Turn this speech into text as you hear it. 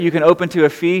You can open to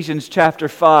Ephesians chapter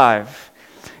 5.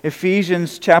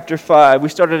 Ephesians chapter 5. We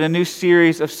started a new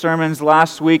series of sermons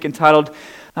last week entitled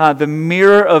The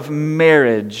Mirror of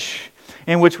Marriage,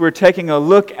 in which we're taking a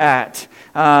look at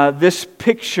this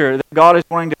picture that God is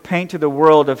wanting to paint to the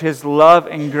world of His love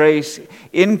and grace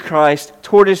in Christ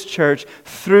toward His church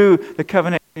through the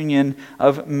covenant union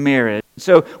of marriage.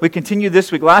 So we continue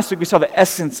this week. Last week we saw the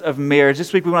essence of marriage.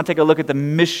 This week we want to take a look at the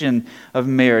mission of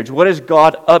marriage. What is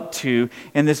God up to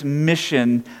in this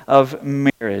mission of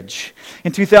marriage?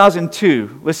 In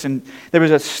 2002, listen, there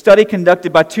was a study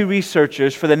conducted by two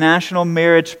researchers for the National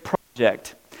Marriage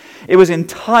Project. It was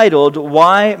entitled,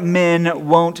 Why Men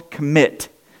Won't Commit.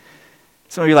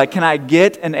 Some of you are like, can I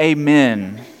get an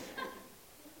amen?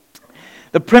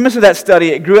 The premise of that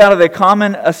study, it grew out of the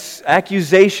common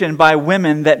accusation by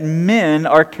women that men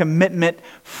are commitment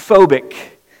phobic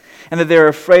and that they're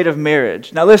afraid of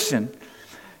marriage. Now listen,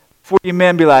 for you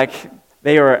men be like,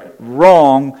 they are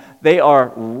wrong, they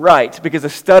are right. Because the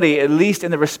study, at least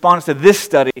in the response to this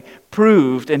study,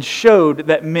 proved and showed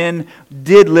that men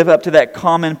did live up to that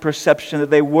common perception that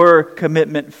they were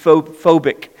commitment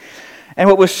phobic. And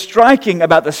what was striking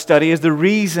about the study is the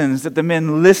reasons that the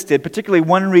men listed, particularly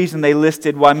one reason they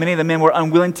listed why many of the men were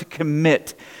unwilling to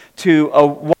commit to a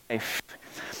wife.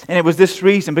 And it was this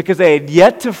reason, because they had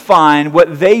yet to find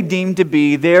what they deemed to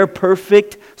be their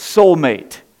perfect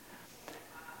soulmate.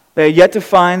 They had yet to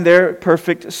find their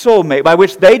perfect soulmate, by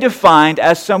which they defined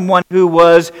as someone who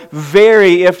was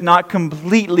very, if not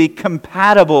completely,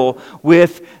 compatible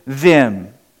with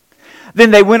them.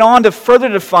 Then they went on to further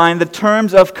define the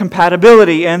terms of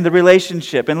compatibility in the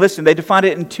relationship. And listen, they defined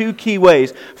it in two key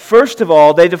ways. First of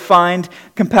all, they defined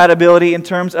compatibility in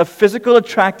terms of physical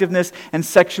attractiveness and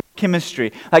sexual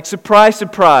chemistry. Like, surprise,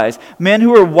 surprise, men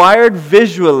who are wired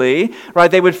visually, right,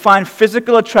 they would find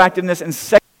physical attractiveness and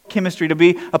sexual chemistry to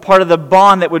be a part of the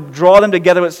bond that would draw them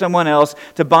together with someone else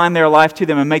to bind their life to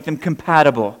them and make them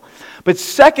compatible. But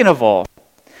second of all,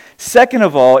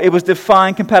 compatibility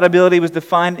was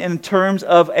defined in terms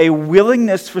of a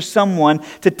willingness for someone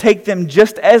to take them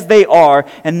just as they are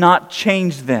and not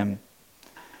change them.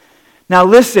 Now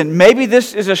listen, maybe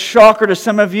this is a shocker to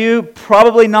some of you,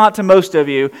 probably not to most of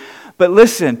you, but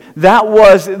listen, that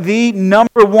was the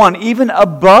number one, even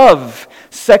above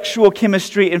sexual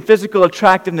chemistry and physical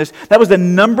attractiveness. That was the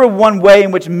number one way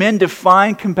in which men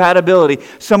define compatibility.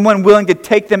 Someone willing to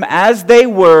take them as they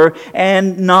were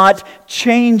and not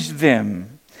change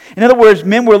them. In other words,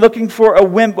 men were looking for a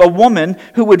woman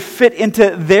who would fit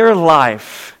into their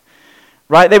life.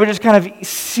 Right? They would just kind of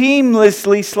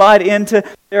seamlessly slide into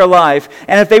their life.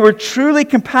 And if they were truly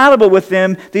compatible with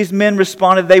them, these men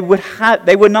responded they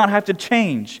would not have to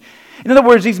change. In other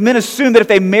words, these men assumed that if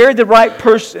they married the right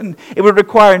person, it would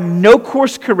require no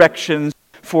course corrections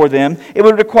for them. It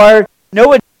would require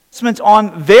no adjustments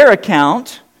on their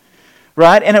account,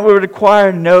 right? And it would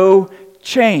require no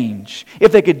change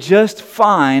if they could just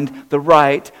find the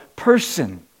right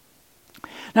person.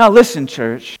 Now listen,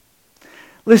 church.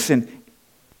 Listen.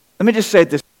 Let me just say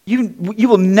this. You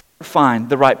will never find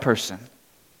the right person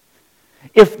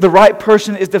if the right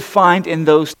person is defined in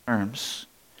those terms.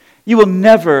 You will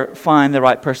never find the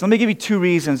right person. Let me give you two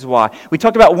reasons why. We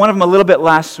talked about one of them a little bit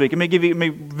last week. Let me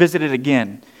visit it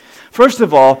again. First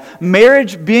of all,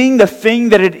 marriage being the thing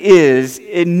that it is,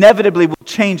 inevitably will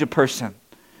change a person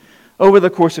over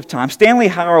the course of time. Stanley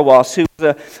Hauerwas, who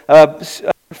was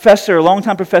a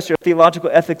longtime professor of theological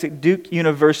ethics at Duke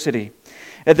University,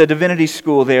 at the divinity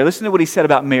school there. Listen to what he said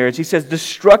about marriage. He says,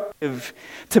 destructive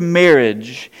to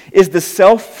marriage is the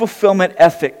self-fulfillment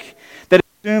ethic that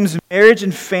assumes marriage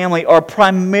and family are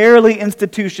primarily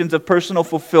institutions of personal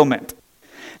fulfillment,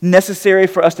 necessary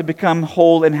for us to become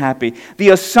whole and happy. The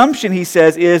assumption, he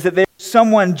says, is that there's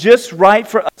someone just right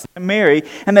for us to marry,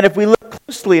 and that if we look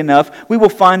closely enough, we will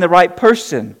find the right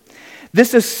person.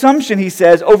 This assumption, he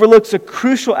says, overlooks a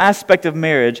crucial aspect of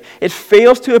marriage. It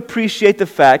fails to appreciate the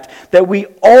fact that we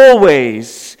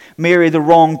always marry the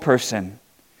wrong person.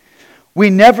 We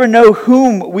never know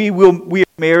whom we are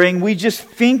marrying, we just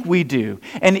think we do.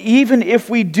 And even if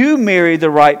we do marry the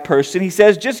right person, he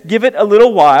says, just give it a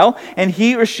little while and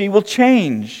he or she will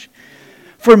change.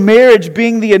 For marriage,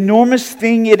 being the enormous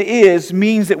thing it is,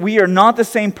 means that we are not the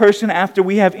same person after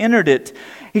we have entered it.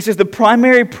 He says the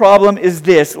primary problem is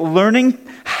this: learning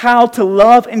how to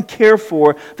love and care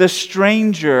for the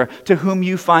stranger to whom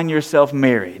you find yourself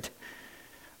married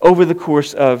over the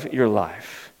course of your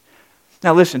life.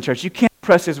 Now listen, church, you can't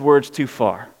press his words too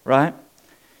far, right?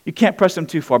 You can't press them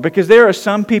too far, because there are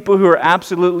some people who are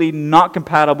absolutely not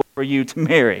compatible for you to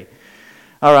marry.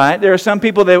 All right? There are some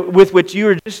people with which you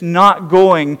are just not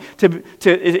going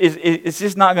it's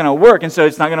just not going to work. And so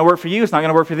it's not going to work for you. It's not going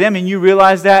to work for them. And you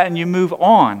realize that and you move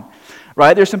on.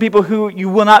 Right? There's some people who you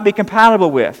will not be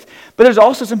compatible with. But there's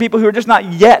also some people who are just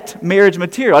not yet marriage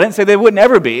material. I didn't say they wouldn't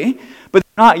ever be, but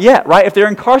they're not yet, right? If they're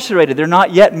incarcerated, they're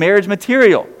not yet marriage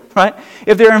material, right?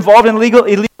 If they're involved in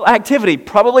illegal activity,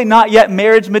 probably not yet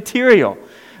marriage material,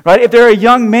 right? If they're a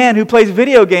young man who plays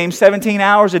video games 17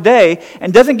 hours a day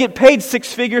and doesn't get paid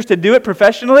six figures to do it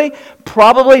professionally,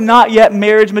 probably not yet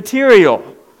marriage material.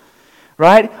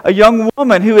 Right? A young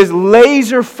woman who is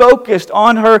laser focused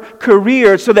on her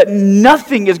career so that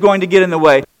nothing is going to get in the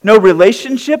way. No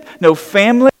relationship, no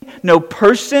family, no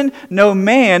person, no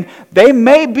man. They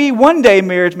may be one day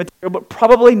marriage material, but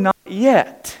probably not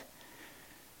yet.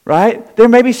 Right? There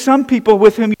may be some people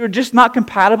with whom you're just not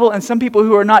compatible and some people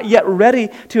who are not yet ready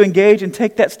to engage and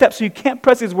take that step. So you can't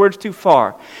press his words too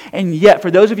far. And yet, for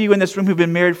those of you in this room who've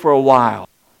been married for a while,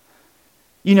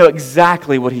 you know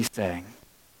exactly what he's saying.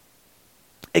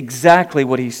 Exactly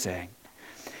what he's saying.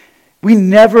 We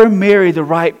never marry the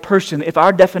right person if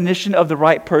our definition of the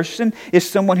right person is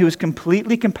someone who is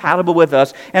completely compatible with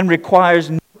us and requires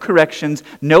no corrections,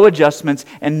 no adjustments,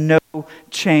 and no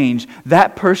change.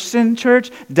 That person,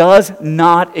 church, does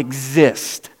not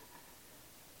exist.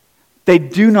 They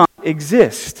do not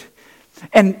exist.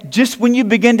 And just when you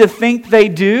begin to think they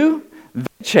do,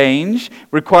 they change,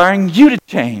 requiring you to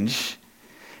change,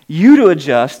 you to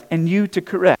adjust, and you to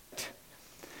correct.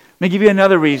 Let me give you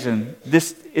another reason.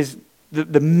 This is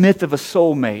the myth of a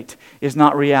soulmate is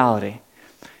not reality.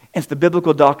 It's the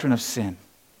biblical doctrine of sin.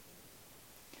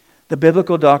 The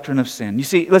biblical doctrine of sin. You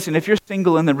see, listen, if you're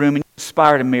single in the room and you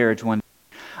aspire to marriage one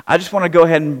day, I just want to go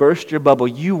ahead and burst your bubble.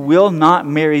 You will not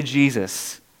marry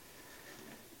Jesus.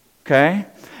 Okay?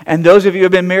 And those of you who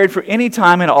have been married for any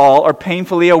time at all are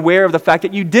painfully aware of the fact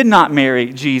that you did not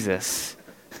marry Jesus.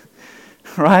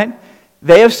 Right?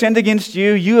 They have sinned against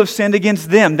you. You have sinned against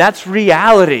them. That's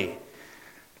reality.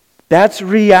 That's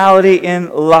reality in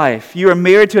life. You are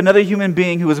married to another human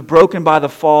being who was broken by the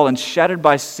fall and shattered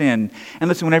by sin. And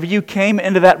listen, whenever you came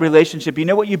into that relationship, you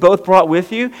know what you both brought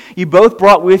with you? You both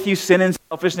brought with you sin and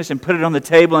selfishness and put it on the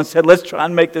table and said, let's try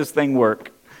and make this thing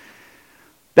work.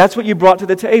 That's what you brought to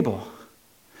the table.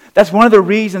 That's one of the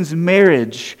reasons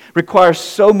marriage requires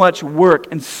so much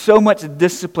work and so much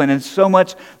discipline and so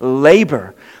much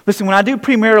labor. Listen, when I do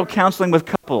premarital counseling with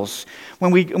couples,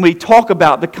 when we talk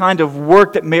about the kind of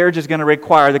work that marriage is going to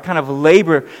require, the kind of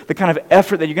labor, the kind of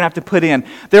effort that you're going to have to put in,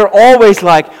 they're always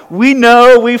like, we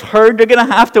know, we've heard you're going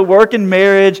to have to work in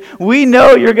marriage. We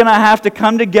know you're going to have to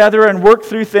come together and work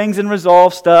through things and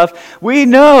resolve stuff. We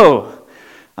know.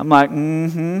 I'm like,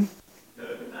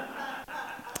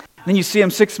 Then you see him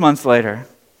 6 months later,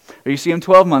 or you see him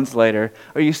 12 months later,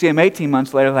 or you see him 18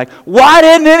 months later, like, why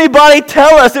didn't anybody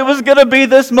tell us it was going to be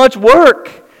this much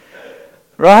work?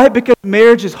 Right? Because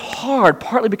marriage is hard,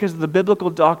 partly because of the biblical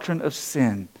doctrine of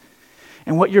sin.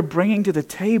 And what you're bringing to the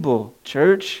table,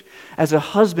 church, as a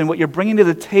husband, what you're bringing to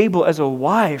the table as a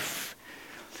wife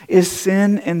is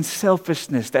sin and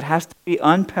selfishness that has to be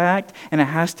unpacked and it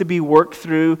has to be worked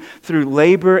through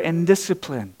labor and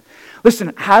discipline.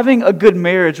 Listen, having a good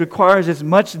marriage requires as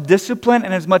much discipline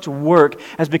and as much work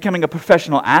as becoming a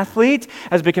professional athlete,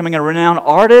 as becoming a renowned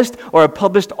artist, or a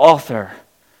published author.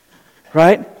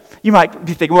 Right? You might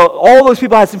be thinking, well, all those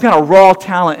people had some kind of raw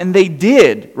talent, and they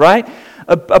did, right?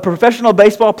 A professional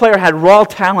baseball player had raw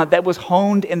talent that was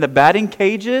honed in the batting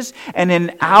cages and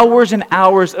in hours and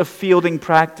hours of fielding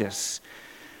practice.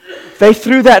 They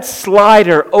threw that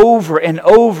slider over and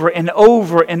over and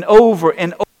over and over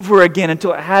and over again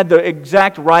until it had the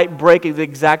exact right break at the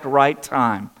exact right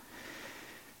time.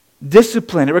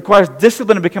 Discipline. It requires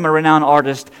discipline to become a renowned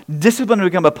artist, discipline to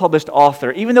become a published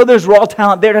author. Even though there's raw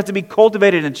talent there, it has to be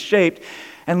cultivated and shaped.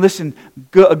 And listen,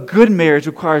 a good marriage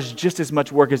requires just as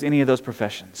much work as any of those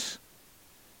professions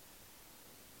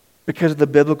because of the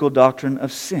biblical doctrine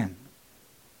of sin.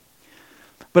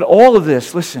 But all of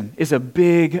this, listen, is a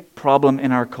big problem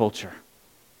in our culture.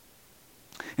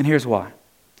 And here's why.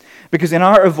 Because in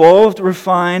our evolved,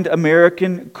 refined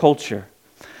American culture,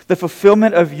 the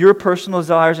fulfillment of your personal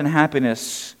desires and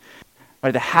happiness,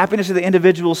 right, the happiness of the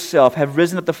individual self, have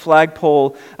risen up the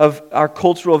flagpole of our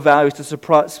cultural values to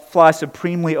fly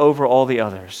supremely over all the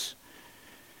others.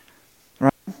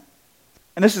 Right?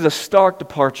 And this is a stark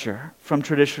departure from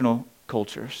traditional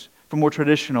cultures, from more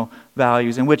traditional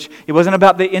values, in which it wasn't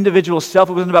about the individual self,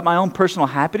 it wasn't about my own personal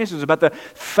happiness, it was about the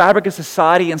fabric of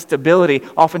society and stability,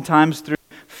 oftentimes through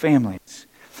families.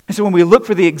 And so when we look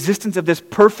for the existence of this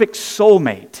perfect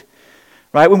soulmate,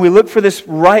 Right? When we look for this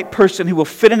right person who will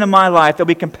fit into my life, they'll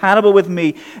be compatible with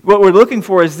me, what we're looking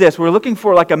for is this. We're looking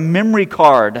for like a memory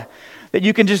card that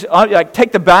you can just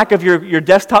take the back of your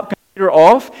desktop computer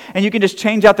off, and you can just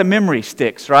change out the memory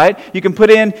sticks, right? You can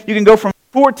go from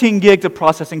 14 gigs of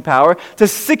processing power to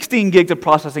 16 gigs of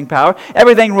processing power.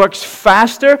 Everything works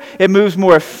faster, it moves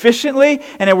more efficiently,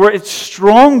 and it's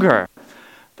stronger.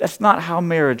 That's not how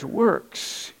marriage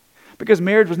works. Because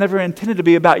marriage was never intended to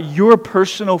be about your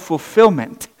personal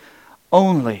fulfillment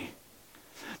only.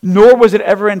 Nor was it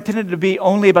ever intended to be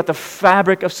only about the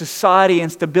fabric of society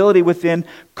and stability within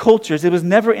cultures. It was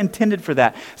never intended for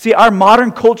that. See, our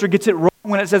modern culture gets it wrong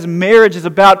when it says marriage is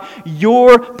about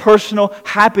your personal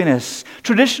happiness.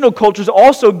 Traditional cultures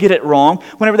also get it wrong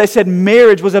whenever they said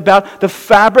marriage was about the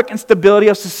fabric and stability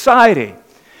of society.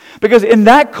 Because in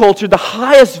that culture, the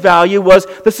highest value was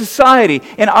the society.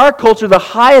 In our culture, the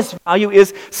highest value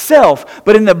is self.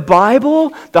 But in the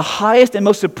Bible, the highest and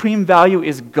most supreme value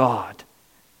is God.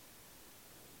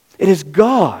 It is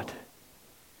God.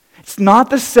 It's not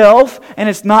the self and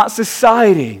it's not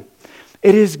society.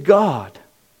 It is God.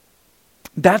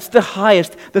 That's the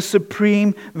highest, the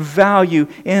supreme value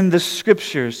in the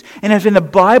Scriptures. And if in the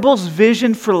Bible's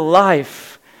vision for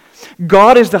life,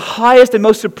 God is the highest and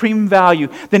most supreme value,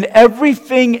 then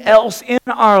everything else in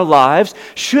our lives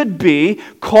should be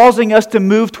causing us to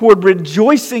move toward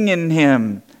rejoicing in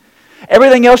Him.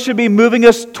 Everything else should be moving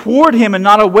us toward Him and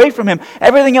not away from Him.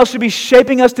 Everything else should be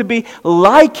shaping us to be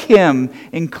like Him,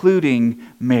 including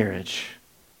marriage,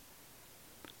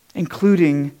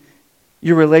 including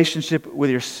your relationship with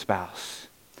your spouse.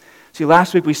 See,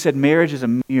 last week we said marriage is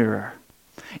a mirror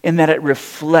in that it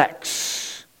reflects.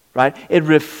 Right? It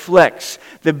reflects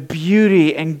the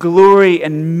beauty and glory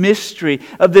and mystery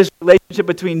of this relationship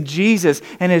between Jesus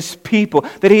and His people.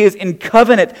 That He is in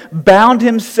covenant, bound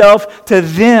Himself to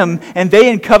them, and they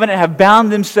in covenant have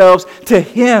bound themselves to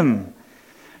Him.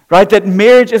 Right? That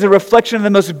marriage is a reflection of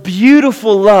the most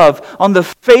beautiful love on the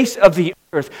face of the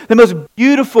earth. The most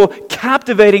beautiful,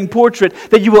 captivating portrait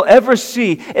that you will ever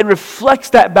see. It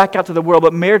reflects that back out to the world,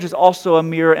 but marriage is also a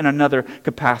mirror in another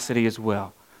capacity as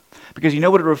well. Because you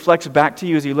know what it reflects back to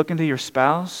you as you look into your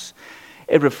spouse?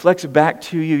 It reflects back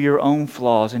to you your own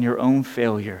flaws and your own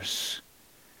failures.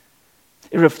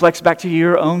 It reflects back to you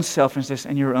your own selfishness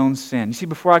and your own sin. You see,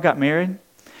 before I got married,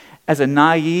 as a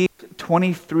naive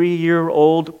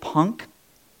 23-year-old punk,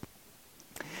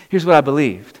 here's what I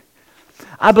believed.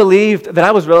 I believed that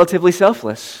I was relatively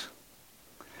selfless.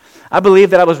 I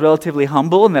believed that I was relatively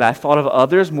humble and that I thought of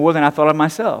others more than I thought of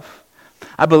myself.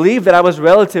 I believed that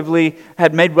I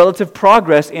had made relative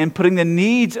progress in putting the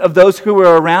needs of those who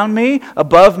were around me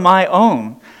above my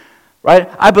own. Right?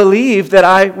 I believed that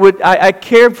I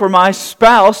cared for my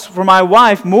spouse, for my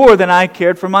wife, more than I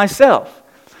cared for myself.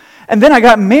 And then I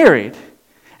got married,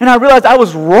 and I realized I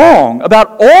was wrong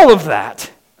about all of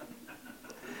that.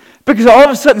 Because all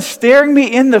of a sudden, staring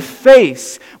me in the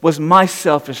face was my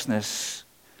selfishness.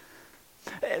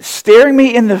 Staring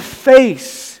me in the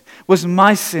face was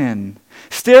my sin.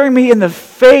 Staring me in the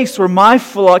face were my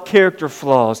character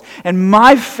flaws and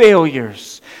my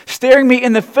failures. Staring me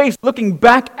in the face, looking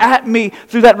back at me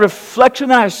through that reflection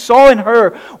that I saw in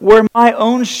her were my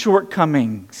own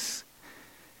shortcomings.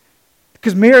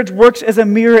 Because marriage works as a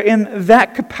mirror in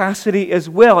that capacity as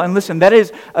well. And listen, that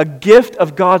is a gift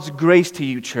of God's grace to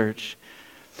you, church.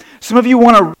 Some of you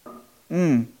want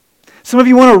to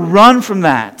run from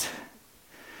that.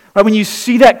 Right, when you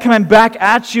see that coming back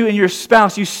at you and your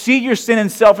spouse, you see your sin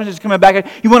and selfishness coming back at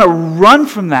you, you want to run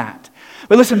from that.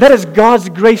 But listen, that is God's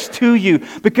grace to you,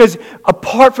 because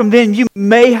apart from then, you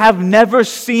may have never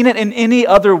seen it in any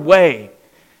other way.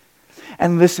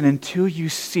 And listen, until you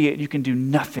see it, you can do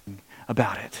nothing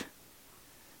about it.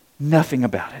 Nothing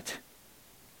about it.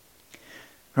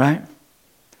 Right?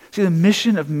 See, the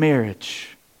mission of marriage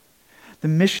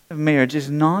is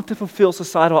not to fulfill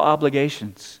societal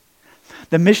obligations.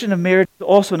 The mission of marriage is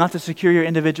also not to secure your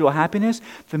individual happiness.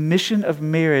 The mission of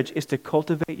marriage is to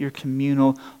cultivate your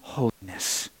communal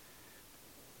holiness.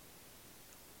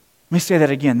 Let me say that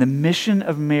again. The mission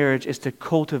of marriage is to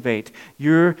cultivate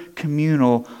your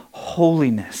communal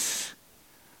holiness.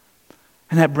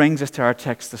 And that brings us to our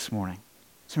text this morning.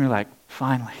 Some of you are like,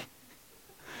 finally.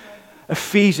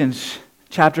 Ephesians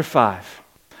chapter 5,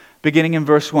 beginning in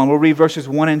verse 1. We'll read verses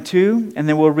 1 and 2, and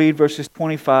then we'll read verses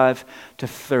 25 to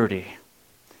 30.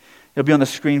 It'll be on the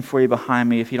screen for you behind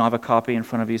me if you don't have a copy in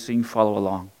front of you so you can follow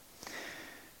along.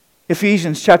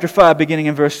 Ephesians chapter 5, beginning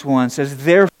in verse 1, says,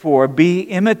 "Therefore be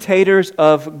imitators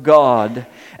of God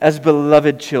as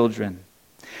beloved children,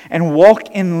 and walk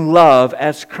in love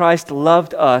as Christ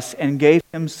loved us and gave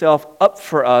himself up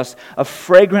for us, a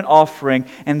fragrant offering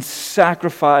and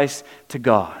sacrifice to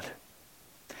God.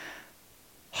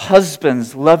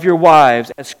 Husbands, love your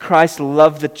wives as Christ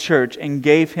loved the church and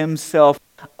gave himself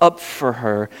up for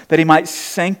her, that he might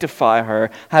sanctify her,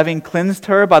 having cleansed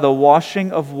her by the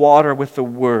washing of water with the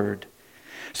word,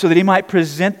 so that he might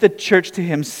present the church to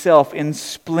himself in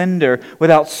splendor,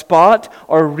 without spot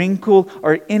or wrinkle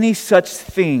or any such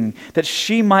thing, that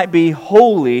she might be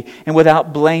holy and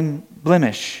without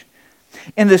blemish.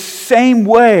 In the same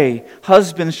way,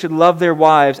 husbands should love their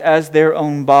wives as their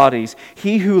own bodies.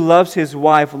 He who loves his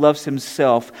wife loves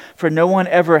himself, for no one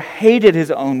ever hated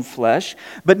his own flesh,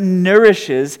 but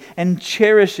nourishes and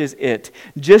cherishes it,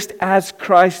 just as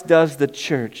Christ does the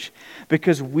church,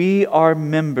 because we are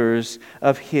members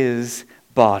of his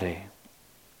body.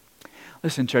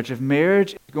 Listen, church, if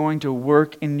marriage is going to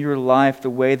work in your life the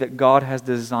way that God has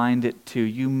designed it to,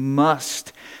 you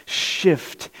must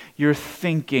shift your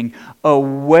thinking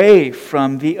away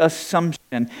from the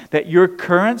assumption that your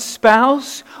current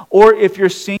spouse, or if you're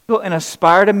single and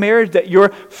aspire to marriage, that your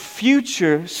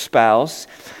future spouse,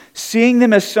 seeing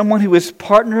them as someone who is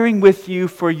partnering with you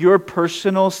for your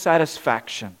personal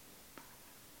satisfaction.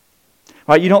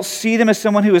 Right? You don't see them as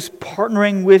someone who is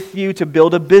partnering with you to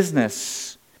build a business,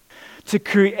 to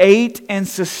create and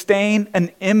sustain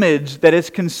an image that is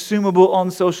consumable on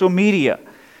social media.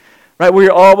 Right, where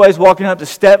you're always walking up the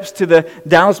steps to the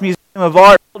Dallas Museum of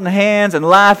Art, holding hands and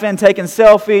laughing, taking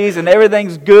selfies, and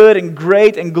everything's good and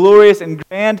great and glorious and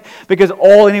grand because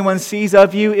all anyone sees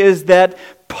of you is that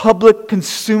public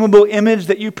consumable image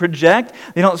that you project.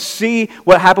 They don't see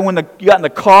what happened when you got in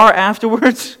the car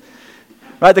afterwards,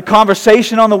 right? The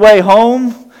conversation on the way home.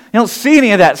 You don't see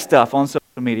any of that stuff on social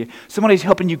media. Somebody's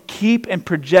helping you keep and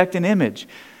project an image.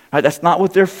 Right? That's not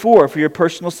what they're for your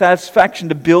personal satisfaction,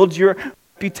 to build your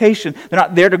reputation. They're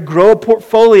not there to grow a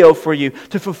portfolio for you,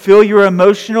 to fulfill your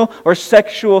emotional or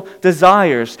sexual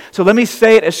desires. So let me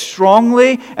say it as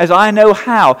strongly as I know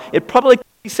how. It probably could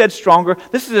be said stronger.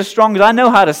 This is as strong as I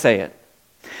know how to say it.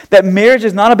 That marriage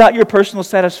is not about your personal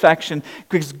satisfaction,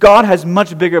 because God has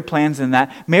much bigger plans than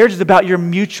that. Marriage is about your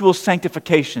mutual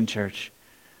sanctification, church.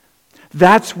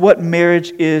 That's what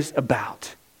marriage is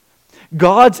about.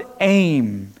 God's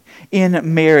aim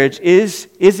in marriage is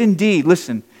indeed,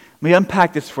 listen, let me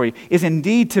unpack this for you, is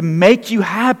indeed to make you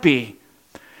happy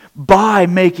by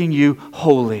making you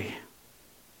holy.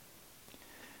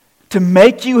 To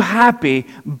make you happy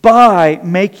by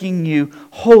making you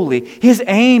holy. His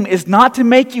aim is not to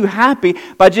make you happy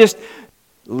by just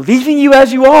leaving you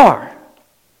as you are,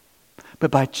 but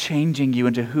by changing you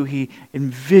into who he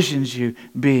envisions you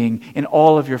being in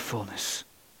all of your fullness.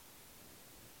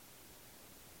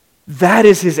 That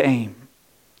is his aim.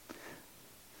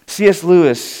 C.S.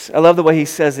 Lewis, I love the way he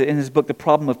says it in his book, The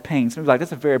Problem of Pain. Somebody's like,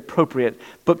 that's a very appropriate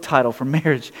book title for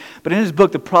marriage. But in his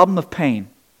book, The Problem of Pain,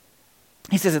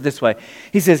 he says it this way.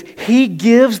 He says, he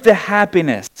gives the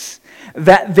happiness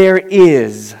that there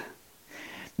is,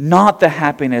 not the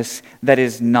happiness that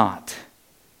is not.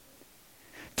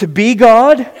 To be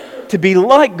God, to be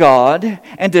like God,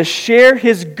 and to share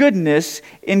his goodness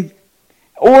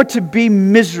or to be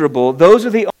miserable, those are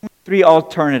the only three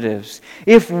alternatives.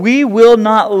 If we will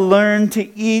not learn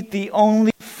to eat the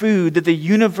only food that the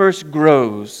universe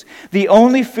grows, the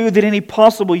only food that any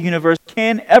possible universe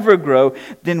can ever grow,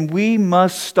 then we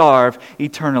must starve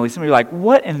eternally. Some of you are like,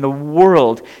 what in the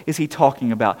world is he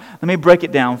talking about? Let me break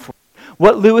it down for you.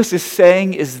 What Lewis is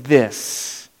saying is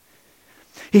this.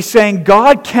 He's saying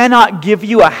God cannot give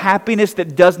you a happiness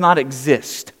that does not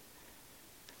exist.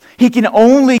 He can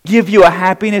only give you a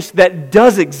happiness that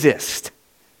does exist.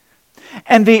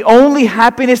 And the only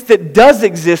happiness that does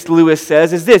exist, Lewis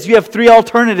says, is this. You have three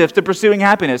alternatives to pursuing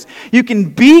happiness. You can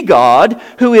be God,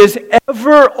 who is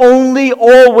ever, only,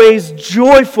 always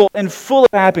joyful and full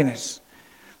of happiness.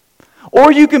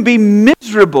 Or you can be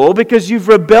miserable because you've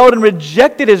rebelled and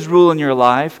rejected his rule in your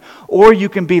life. Or you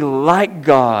can be like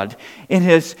God in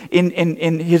his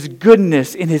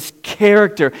goodness, in his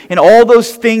character, in all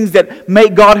those things that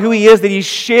make God who he is, that he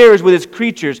shares with his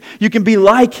creatures. You can be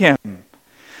like him.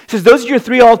 He says those are your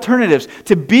three alternatives.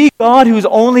 To be God who is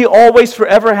only, always,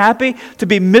 forever happy, to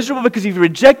be miserable because you've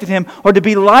rejected him, or to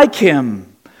be like him.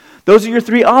 Those are your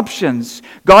three options.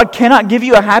 God cannot give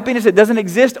you a happiness that doesn't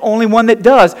exist, only one that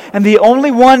does. And the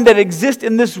only one that exists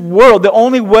in this world, the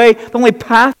only way, the only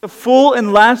path to full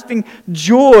and lasting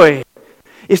joy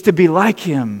is to be like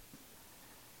him.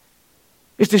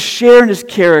 Is to share in his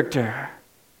character.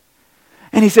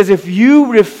 And he says if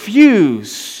you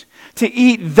refuse to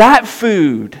eat that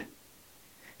food,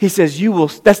 He says,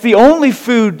 that's the only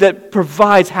food that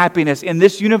provides happiness in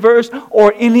this universe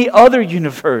or any other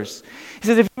universe. He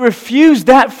says, if you refuse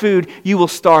that food, you will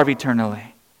starve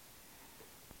eternally.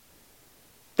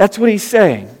 That's what he's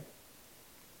saying.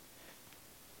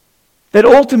 That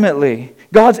ultimately,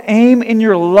 God's aim in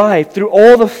your life, through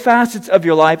all the facets of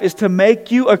your life, is to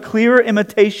make you a clearer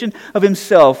imitation of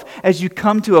Himself as you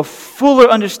come to a fuller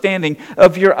understanding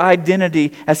of your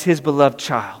identity as His beloved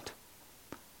child.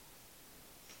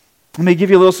 Let me give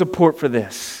you a little support for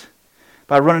this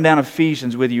by running down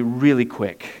Ephesians with you really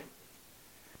quick.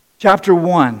 Chapter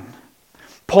 1.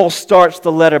 Paul starts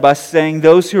the letter by saying,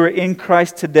 those who are in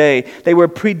Christ today, they were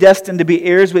predestined to be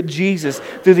heirs with Jesus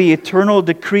through the eternal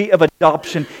decree of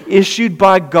adoption issued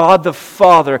by God the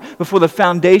Father before the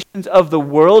foundations of the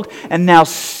world and now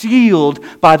sealed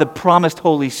by the promised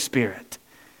Holy Spirit.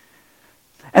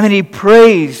 And then he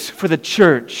prays for the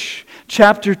church.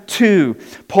 Chapter 2,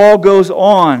 Paul goes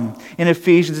on in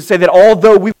Ephesians to say that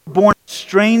although we were born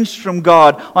estranged from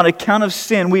God on account of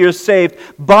sin, we are saved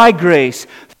by grace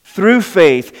through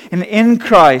faith and in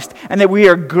Christ, and that we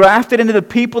are grafted into the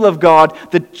people of God,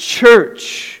 the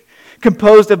church,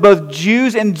 composed of both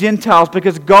Jews and Gentiles,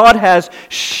 because God has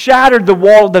shattered the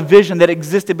wall of division that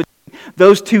existed between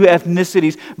those two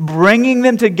ethnicities, bringing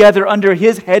them together under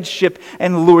His headship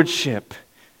and lordship.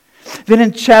 Then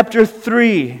in chapter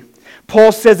 3,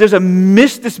 Paul says there's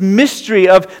this mystery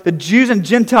of the Jews and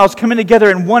Gentiles coming together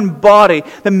in one body.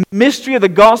 The mystery of the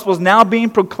gospel is now being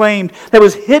proclaimed that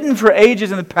was hidden for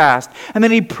ages in the past. And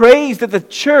then he prays that the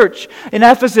church in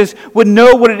Ephesus would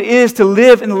know what it is to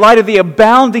live in light of the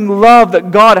abounding love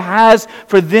that God has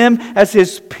for them as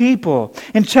His people.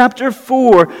 In chapter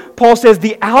 4, Paul says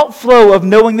the outflow of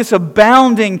knowing this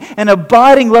abounding and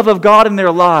abiding love of God in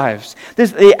their lives,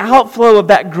 the outflow of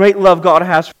that great love God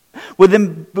has for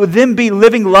them, would them be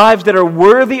living lives that are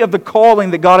worthy of the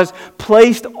calling that God has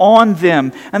placed on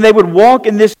them. And they would walk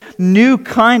in this new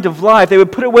kind of life. They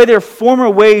would put away their former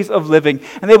ways of living,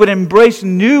 and they would embrace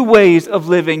new ways of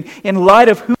living in light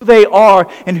of who they are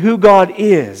and who God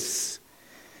is.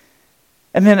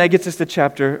 And then that gets us to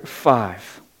chapter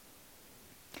 5.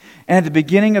 And at the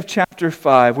beginning of chapter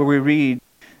 5, where we read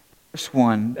verse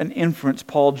 1, an inference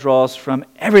Paul draws from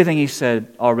everything he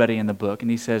said already in the book. And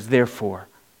he says, Therefore,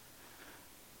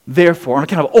 on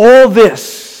account of all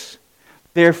this,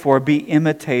 therefore be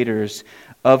imitators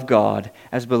of God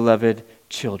as beloved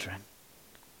children.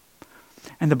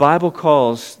 And the Bible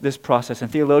calls this process,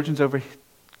 and theologians over the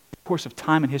course of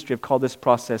time and history have called this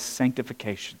process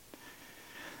sanctification,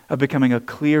 of becoming a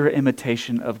clearer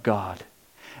imitation of God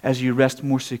as you rest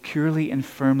more securely and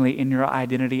firmly in your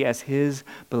identity as His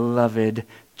beloved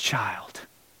child.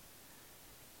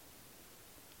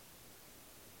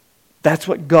 That's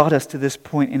what got us to this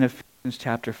point in Ephesians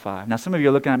chapter 5. Now, some of you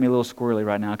are looking at me a little squirrely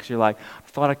right now because you're like, I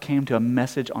thought I came to a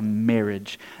message on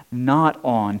marriage, not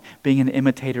on being an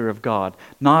imitator of God,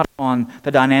 not on the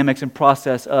dynamics and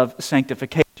process of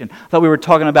sanctification. I thought we were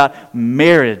talking about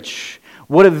marriage.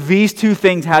 What do these two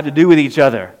things have to do with each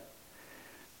other?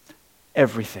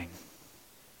 Everything.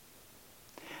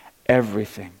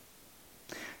 Everything.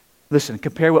 Listen,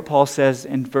 compare what Paul says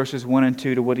in verses 1 and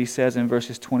 2 to what he says in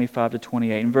verses 25 to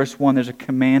 28. In verse 1, there's a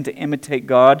command to imitate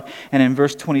God. And in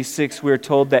verse 26, we are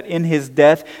told that in His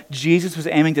death, Jesus was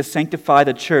aiming to sanctify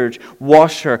the church,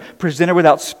 wash her, present her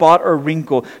without spot or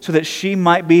wrinkle, so that she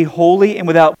might be holy and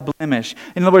without blemish.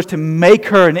 In other words, to make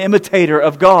her an imitator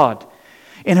of God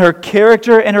in her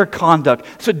character and her conduct.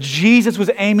 That's what Jesus was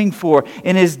aiming for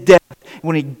in His death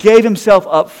when He gave Himself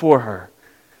up for her.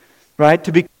 Right?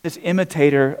 To be this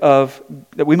imitator of,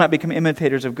 that we might become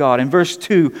imitators of God. In verse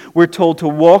 2, we're told to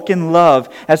walk in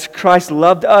love as Christ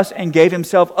loved us and gave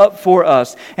Himself up for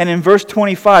us. And in verse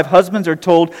 25, husbands are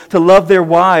told to love their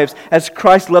wives as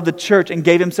Christ loved the church and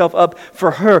gave Himself up for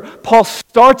her. Paul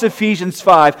starts Ephesians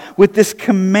 5 with this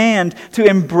command to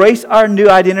embrace our new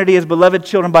identity as beloved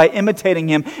children by imitating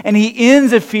Him. And he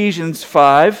ends Ephesians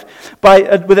 5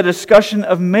 with a discussion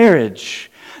of marriage.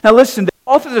 Now listen, the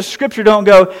authors of Scripture don't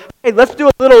go, hey, let's do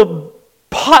a little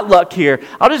potluck here.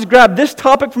 I'll just grab this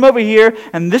topic from over here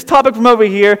and this topic from over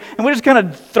here, and we just kind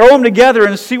of throw them together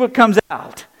and see what comes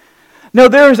out. No,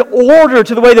 there is order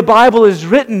to the way the Bible is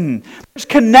written. There's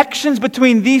connections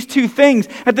between these two things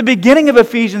at the beginning of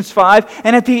Ephesians 5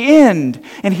 and at the end.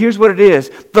 And here's what it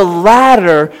is. The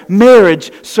latter,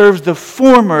 marriage, serves the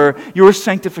former, your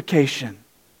sanctification.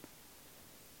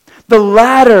 The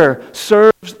latter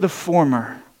serves the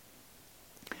former.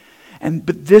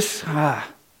 But this, I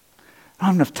don't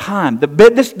have enough time.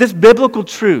 This biblical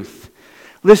truth,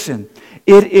 listen,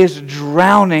 it is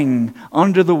drowning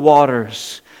under the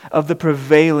waters of the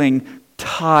prevailing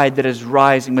tide that is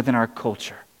rising within our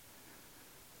culture.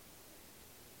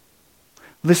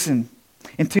 Listen,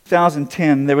 in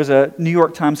 2010, there was a New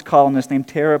York Times columnist named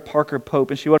Tara Parker Pope,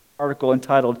 and she wrote an article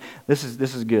entitled, this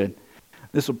is good,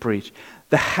 this will preach,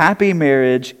 "The happy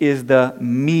marriage is the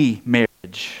me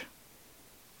marriage."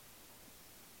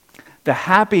 The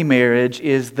happy marriage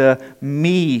is the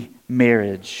me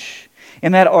marriage.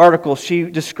 In that article, she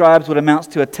describes what amounts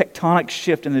to a tectonic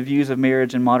shift in the views of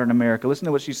marriage in modern America. Listen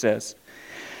to what she says.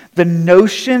 "The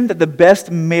notion that the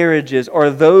best marriages are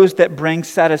those that bring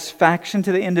satisfaction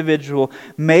to the individual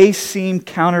may seem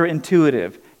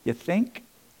counterintuitive." You think?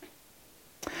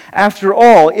 "After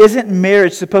all, isn't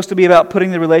marriage supposed to be about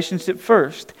putting the relationship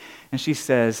first?" And she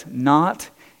says, "Not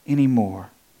anymore.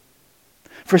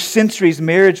 For centuries,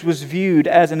 marriage was viewed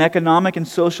as an economic and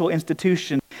social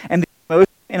institution, and the emotional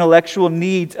intellectual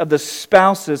needs of the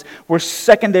spouses were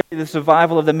secondary to the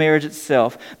survival of the marriage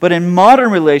itself. But in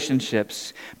modern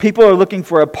relationships, people are looking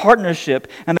for a partnership,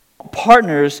 and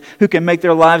partners who can make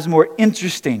their lives more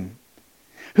interesting,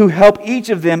 who help each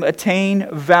of them attain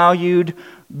valued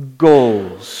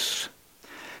goals."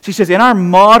 She says, in our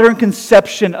modern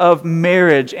conception of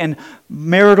marriage and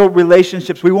marital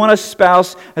relationships, we want a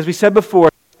spouse, as we said before,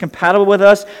 compatible with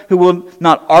us, who will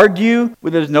not argue.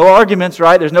 There's no arguments,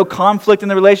 right? There's no conflict in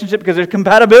the relationship because there's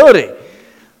compatibility.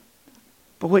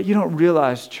 But what you don't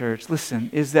realize, church, listen,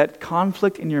 is that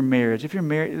conflict in your marriage, if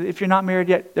you're not married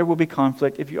yet, there will be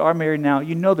conflict. If you are married now,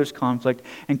 you know there's conflict.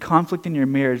 And conflict in your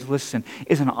marriage, listen,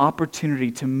 is an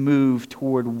opportunity to move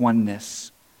toward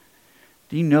oneness.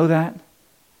 Do you know that?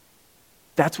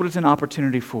 That's what it's an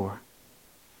opportunity for.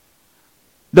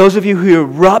 Those of you who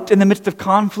erupt in the midst of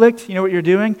conflict, you know what you're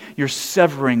doing? You're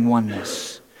severing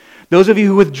oneness. Those of you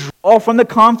who withdraw from the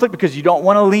conflict because you don't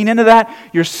want to lean into that,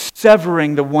 you're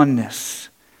severing the oneness.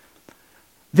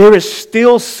 There is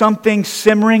still something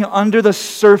simmering under the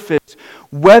surface,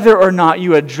 whether or not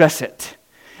you address it.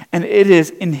 And it is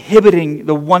inhibiting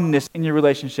the oneness in your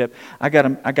relationship. I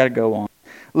gotta go on.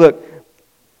 Look,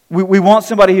 we want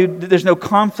somebody who, there's no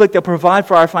conflict, they'll provide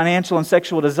for our financial and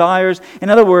sexual desires. In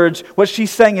other words, what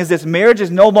she's saying is this: marriage is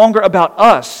no longer about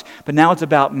us, but now it's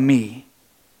about me.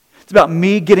 It's about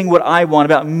me getting what I want,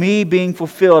 about me being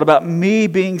fulfilled, about me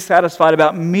being satisfied,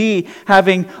 about me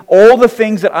having all the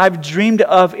things that I've dreamed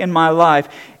of in my life.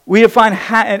 We define,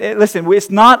 listen,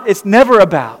 it's never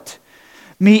about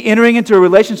me entering into a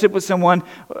relationship with someone.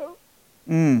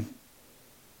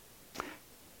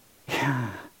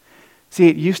 See,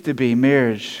 it used to be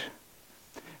marriage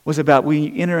was about when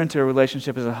you enter into a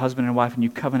relationship as a husband and wife and you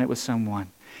covenant with someone.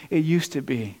 It used to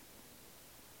be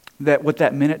that what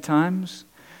that meant at times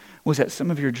was that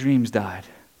some of your dreams died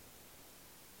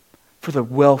for the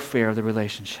welfare of the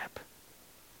relationship.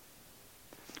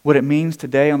 What it means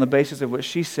today on the basis of what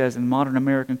she says in modern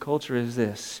American culture is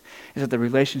this, is that the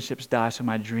relationships die so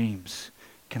my dreams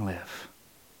can live.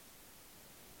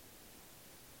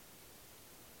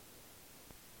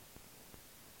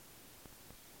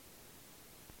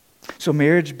 So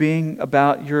marriage being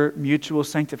about your mutual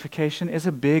sanctification is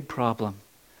a big problem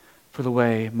for the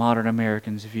way modern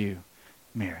Americans view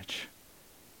marriage.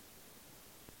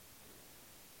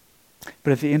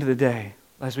 But at the end of the day,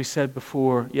 as we said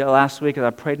before, last week, as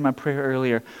I prayed my prayer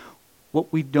earlier,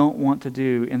 what we don't want to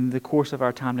do in the course of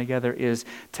our time together is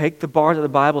take the bar that the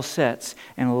Bible sets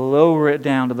and lower it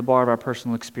down to the bar of our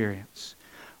personal experience.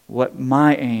 What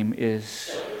my aim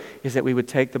is that we would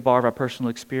take the bar of our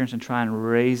personal experience and try and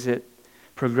raise it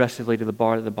progressively to the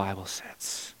bar that the Bible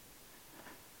sets.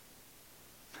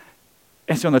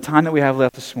 And so in the time that we have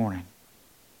left this morning,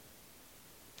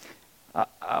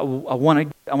 I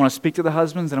want to speak to the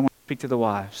husbands and I want to speak to the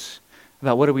wives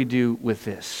about what do we do with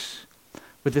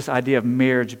this idea of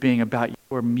marriage being about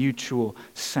your mutual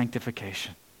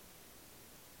sanctification.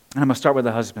 And I'm going to start with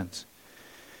the husbands,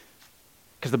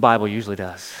 because the Bible usually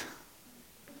does,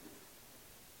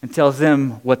 and tells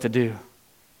them what to do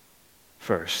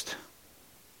first.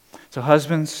 So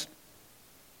husbands,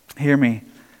 hear me.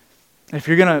 If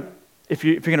you're gonna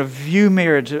view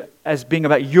marriage as being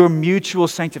about your mutual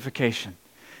sanctification,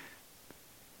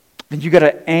 then you got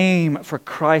to aim for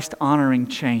Christ-honoring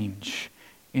change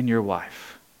in your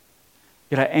wife.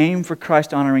 You got to aim for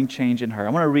Christ-honoring change in her. I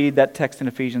want to read that text in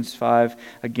Ephesians 5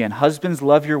 again. Husbands,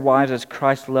 love your wives as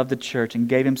Christ loved the church and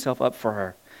gave himself up for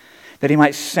her, that he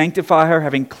might sanctify her,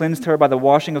 having cleansed her by the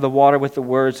washing of the water with the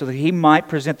word, so that he might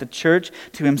present the church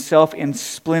to himself in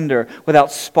splendor,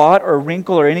 without spot or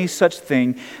wrinkle or any such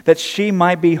thing, that she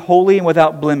might be holy and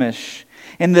without blemish.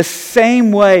 In the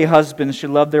same way, husbands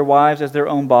should love their wives as their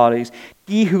own bodies.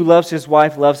 He who loves his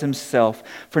wife loves himself.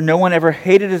 For no one ever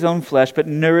hated his own flesh, but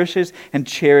nourishes and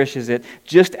cherishes it,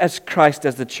 just as Christ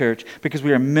does the church, because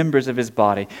we are members of his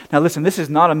body. Now listen, this is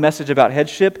not a message about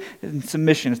headship and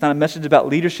submission. It's not a message about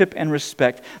leadership and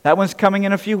respect. That one's coming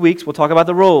in a few weeks. We'll talk about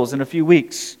the roles in a few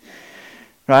weeks.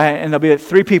 Right? And there'll be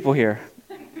 3 people here.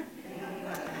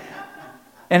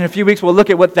 And in a few weeks, we'll look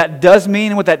at what that does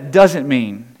mean and what that doesn't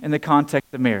mean in the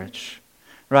context of marriage.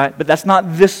 Right? But that's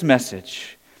not this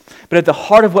message. But at the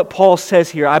heart of what Paul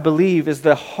says here, I believe, is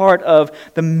the heart of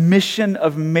the mission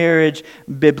of marriage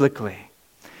biblically.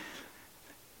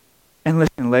 And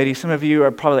listen, ladies, some of you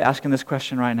are probably asking this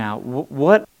question right now.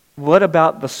 What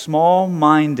about the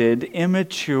small-minded,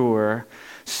 immature,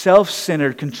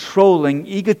 self-centered, controlling,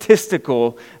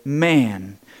 egotistical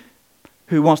man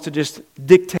who wants to just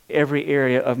dictate every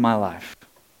area of my life?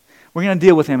 We're going to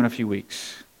deal with him in a few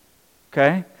weeks.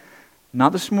 Okay?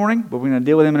 Not this morning, but we're going to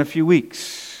deal with him in a few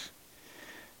weeks.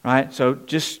 Right? So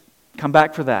just come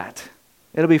back for that.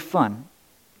 It'll be fun.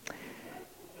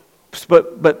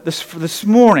 But this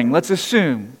morning, let's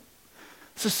assume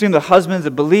the husband's a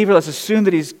believer. Let's assume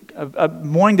that he's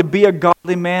wanting to be a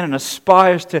godly man and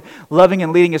aspires to loving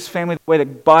and leading his family the way the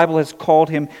Bible has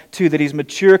called him to, that he's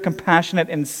mature,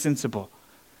 compassionate, and sensible.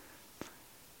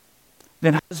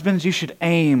 Then husbands, you should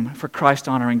aim for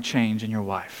Christ-honoring change in your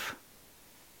wife.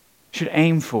 You should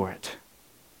aim for it.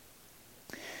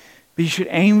 But you should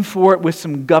aim for it with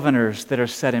some governors that are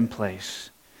set in place.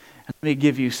 And let me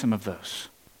give you some of those.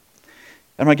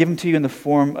 I'm going to give them to you in the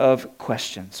form of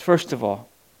questions. First of all,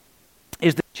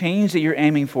 is the change that you're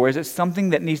aiming for, is it something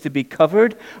that needs to be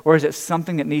covered, or is it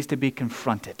something that needs to be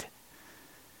confronted?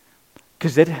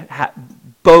 Because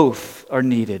both are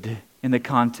needed in the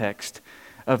context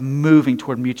of moving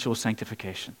toward mutual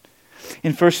sanctification.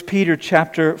 In 1 Peter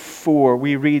chapter 4,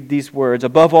 we read these words,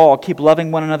 "Above all, keep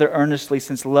loving one another earnestly,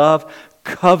 since love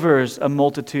covers a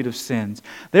multitude of sins."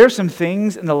 There are some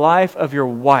things in the life of your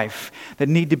wife that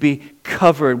need to be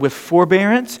covered with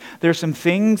forbearance. There are some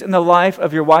things in the life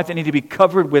of your wife that need to be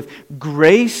covered with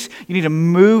grace. You need to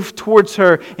move towards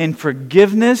her in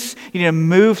forgiveness. You need to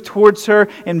move towards her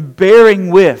in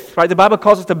bearing with. Right? The Bible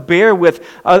calls us to bear with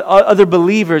other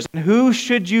believers. And who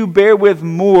should you bear with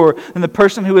more than the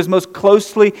person who is most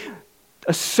closely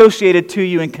associated to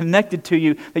you and connected to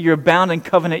you, that you're bound in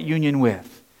covenant union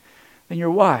with? Than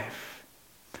your wife.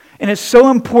 And it's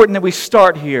so important that we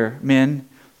start here, men,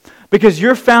 because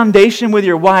your foundation with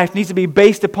your wife needs to be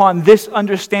based upon this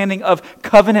understanding of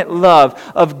covenant love,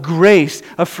 of grace,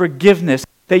 of forgiveness.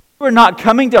 That you are not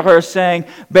coming to her saying,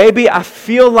 "Baby, I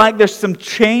feel like there's some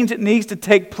change that needs to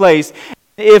take place.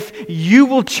 If you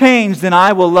will change, then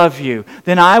I will love you.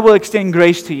 Then I will extend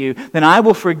grace to you. Then I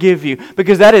will forgive you."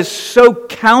 Because that is so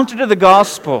counter to the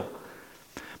gospel.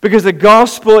 Because in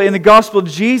the gospel,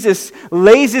 Jesus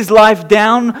lays his life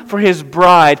down for his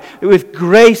bride with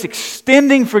grace,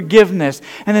 extending forgiveness,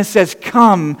 and then says,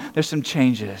 "Come, there's some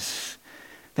changes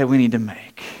that we need to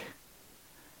make."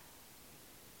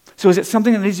 So is it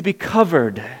something that needs to be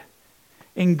covered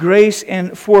in grace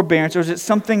and forbearance? Or is it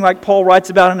something like Paul writes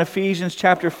about in Ephesians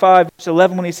chapter 5, verse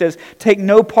 11, when he says, "Take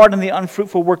no part in the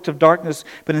unfruitful works of darkness,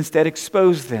 but instead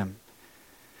expose them"?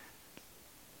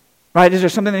 Right? Is there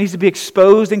something that needs to be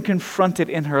exposed and confronted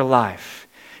in her life?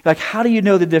 Like, how do you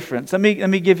know the difference? Let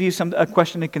me give you a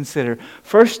question to consider.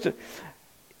 First,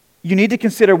 you need to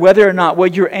consider whether or not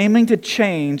what you're aiming to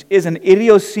change is an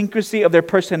idiosyncrasy of their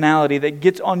personality that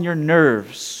gets on your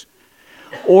nerves,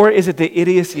 or is it the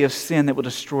idiocy of sin that will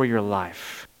destroy your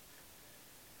life?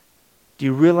 Do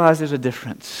you realize there's a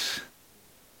difference?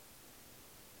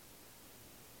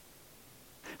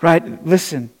 Right?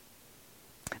 Listen.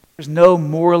 There's no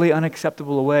morally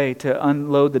unacceptable way to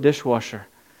unload the dishwasher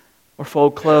or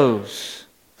fold clothes,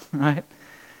 right?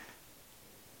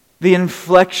 The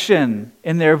inflection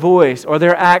in their voice or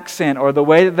their accent or the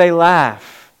way that they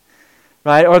laugh,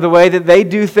 right? Or the way that they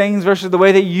do things versus the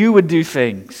way that you would do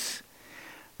things,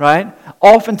 right?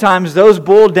 Oftentimes those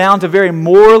boil down to very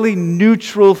morally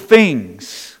neutral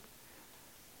things,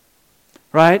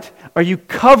 right? Are you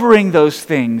covering those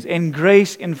things in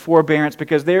grace and forbearance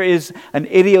because there is an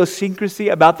idiosyncrasy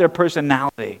about their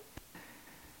personality?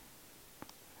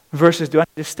 Versus, do I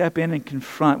need to step in and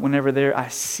confront whenever I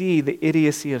see the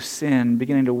idiocy of sin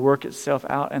beginning to work itself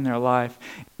out in their life,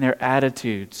 in their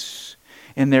attitudes,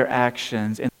 in their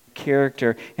actions, in their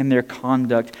character, in their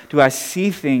conduct? Do I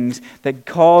see things that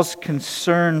cause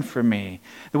concern for me?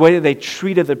 The way that they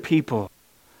treat other people,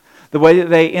 the way that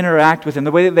they interact with them,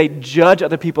 the way that they judge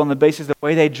other people on the basis of the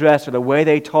way they dress or the way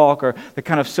they talk or the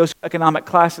kind of socioeconomic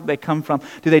class that they come from.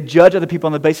 Do they judge other people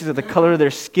on the basis of the color of their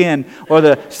skin or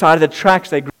the side of the tracks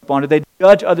they grew up on? Do they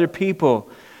judge other people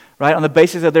right? On the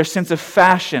basis of their sense of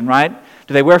fashion, right?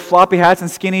 Do they wear floppy hats and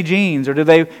skinny jeans? Or do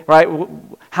they, right?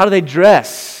 How do they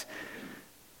dress?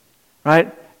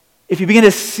 Right? If you begin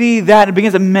to see that, it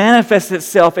begins to manifest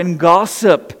itself in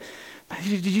gossip.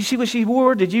 Did you see what she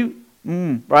wore? Did you?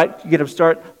 Right? You got to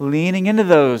start leaning into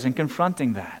those and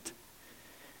confronting that.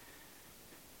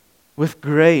 With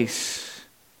grace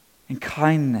and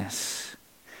kindness.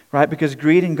 Right? Because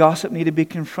greed and gossip need to be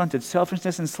confronted.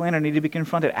 Selfishness and slander need to be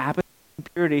confronted. Apathy and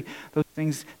impurity, those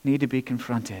things need to be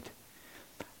confronted.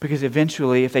 Because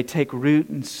eventually, if they take root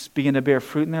and begin to bear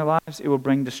fruit in their lives, it will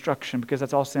bring destruction, because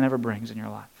that's all sin ever brings in your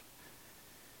life,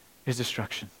 is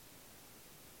destruction.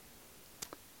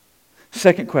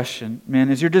 Second question, men,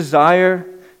 is your desire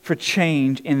for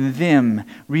change in them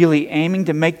really aiming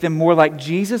to make them more like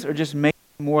Jesus, or just make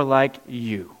them more like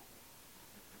you?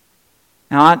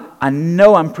 Now, I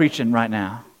know I'm preaching right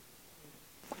now.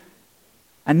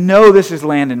 I know this is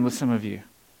landing with some of you.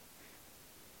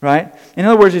 Right? In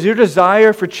other words, is your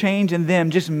desire for change in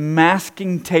them just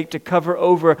masking tape to cover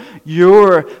over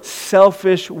your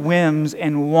selfish whims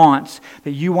and wants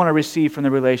that you want to receive from the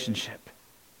relationship?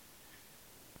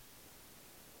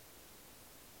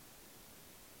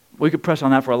 We could press on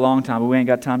that for a long time, but we ain't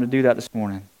got time to do that this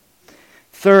morning.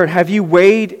 Third, have you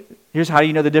weighed, here's how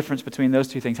you know the difference between those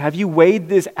two things. Have you weighed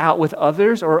this out with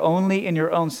others, or only in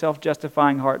your own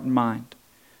self-justifying heart and mind?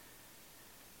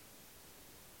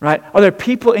 Right? Are there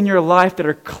people in your life that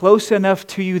are close enough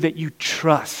to you that you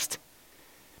trust?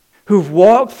 Who've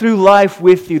walked through life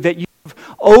with you, that you've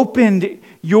opened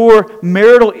your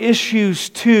marital issues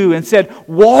to and said,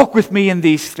 walk with me in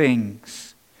these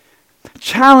things.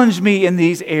 Challenge me in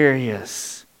these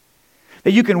areas.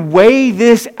 That you can weigh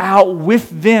this out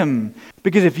with them.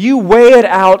 Because if you weigh it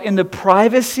out in the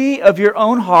privacy of your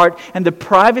own heart and the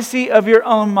privacy of your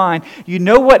own mind, you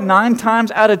know what 9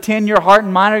 times out of 10 your heart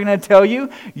and mind are going to tell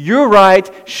you? You're right,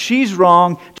 she's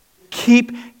wrong,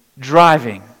 keep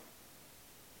driving.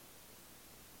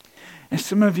 And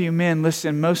some of you men,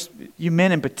 listen, most you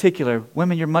men in particular,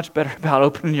 women, you're much better about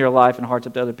opening your life and hearts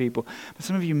up to other people. But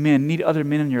some of you men need other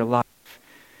men in your life.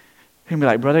 You're going to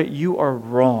be like, brother, you are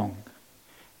wrong.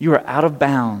 You are out of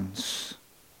bounds.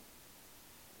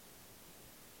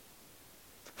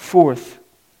 Fourth,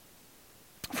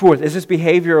 is this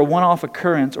behavior a one-off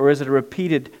occurrence, or is it a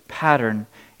repeated pattern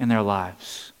in their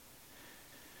lives?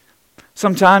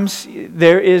 Sometimes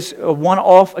there is a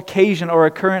one-off occasion or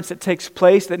occurrence that takes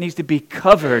place that needs to be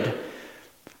covered.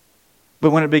 But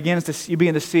when you begin to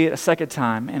see it a second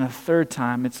time and a third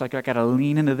time, it's like I got to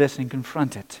lean into this and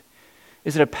confront it.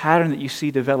 Is it a pattern that you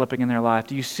see developing in their life?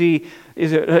 Do you see,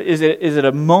 is it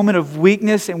a moment of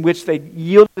weakness in which they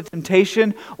yield to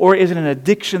temptation, or is it an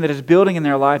addiction that is building in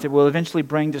their life that will eventually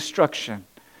bring destruction?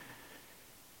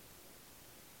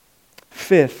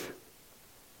 Fifth,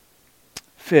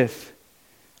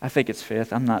 I think it's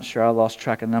fifth, I'm not sure, I lost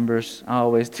track of numbers, I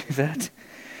always do that.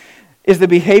 Is the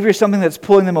behavior something that's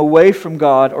pulling them away from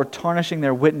God or tarnishing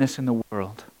their witness in the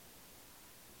world?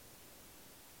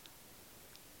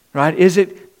 Right? Is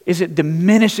it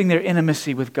diminishing their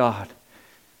intimacy with God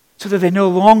so that they no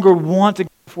longer want to go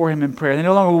before Him in prayer? They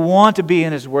no longer want to be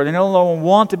in His Word. They no longer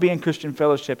want to be in Christian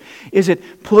fellowship. Is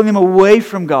it pulling them away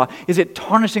from God? Is it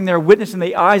tarnishing their witness in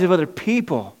the eyes of other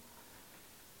people?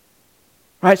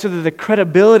 Right? So that the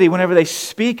credibility, whenever they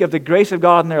speak of the grace of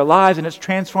God in their lives and its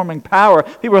transforming power,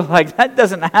 people are like, that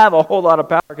doesn't have a whole lot of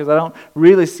power because I don't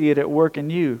really see it at work in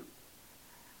you.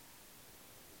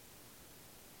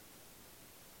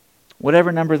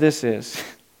 Whatever number this is.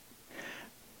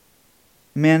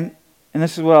 Men, and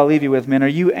this is what I'll leave you with, men, are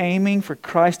you aiming for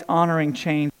Christ-honoring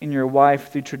change in your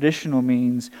wife through traditional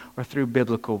means or through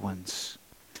biblical ones?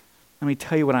 Let me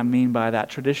tell you what I mean by that.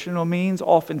 Traditional means,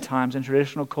 oftentimes in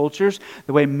traditional cultures,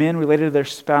 the way men related to their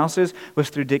spouses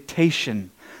was through dictation.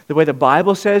 The way the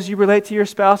Bible says you relate to your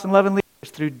spouse in love and leadership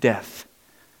is through death.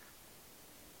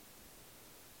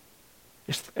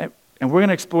 And we're going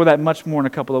to explore that much more in a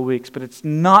couple of weeks, but it's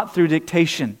not through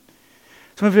dictation.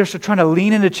 Some of us are trying to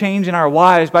lean into change in our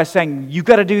wives by saying, you've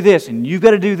got to do this, and you've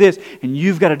got to do this, and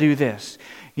you've got to do this.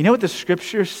 You know what the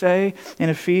Scriptures say in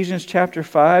Ephesians chapter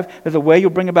 5? That the way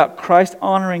you'll bring about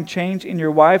Christ-honoring change in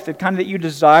your wife, the kind that you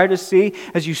desire to see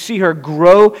as you see her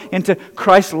grow into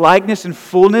Christ-likeness and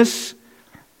fullness,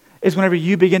 is whenever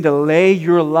you begin to lay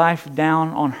your life down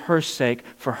on her sake,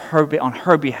 on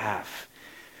her behalf.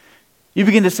 You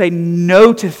begin to say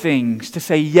no to things, to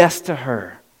say yes to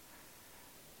her.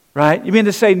 Right? You begin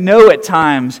to say no at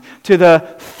times to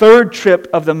the third trip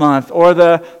of the month or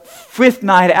the fifth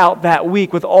night out that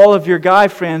week with all of your guy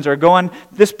friends, or going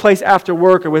this place after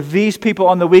work, or with these people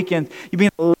on the weekend. You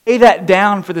begin to lay that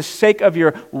down for the sake of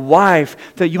your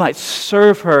wife, that you might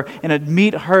serve her and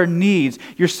meet her needs.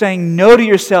 You're saying no to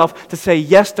yourself to say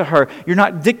yes to her. You're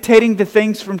not dictating the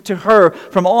things to her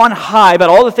from on high about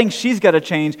all the things she's got to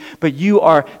change, but you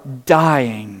are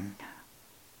dying.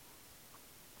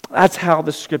 That's how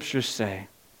the Scriptures say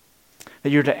that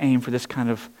you're to aim for this kind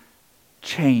of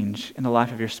change in the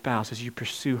life of your spouse as you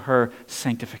pursue her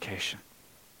sanctification.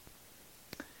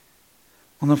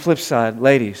 On the flip side,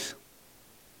 ladies,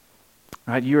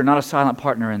 right, you are not a silent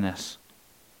partner in this.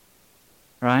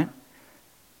 Right?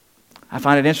 I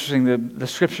find it interesting that the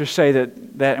Scriptures say that,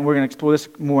 and we're going to explore this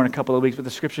more in a couple of weeks, but the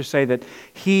Scriptures say that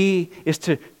He is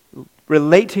to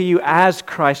relate to you as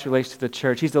Christ relates to the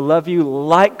church. He's to love you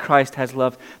like Christ has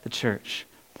loved the church.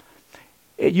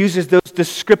 It uses those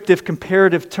descriptive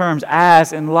comparative terms,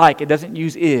 as and like. It doesn't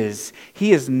use is.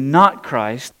 He is not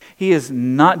Christ. He is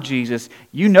not Jesus.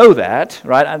 You know that,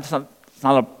 right? It's not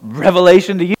a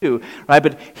revelation to you, right?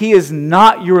 But He is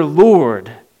not your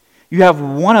Lord. You have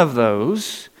one of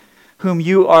those whom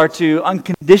you are to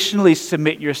unconditionally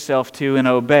submit yourself to and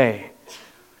obey,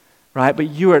 right? But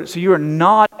you are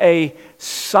not a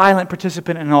silent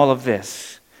participant in all of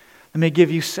this. Let me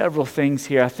give you several things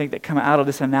here, I think, that come out of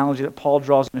this analogy that Paul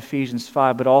draws in Ephesians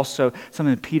 5, but also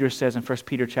something that Peter says in 1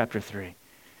 Peter chapter 3.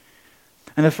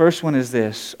 And the first one is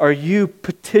this: are you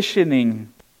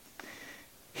petitioning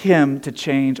Him to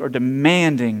change or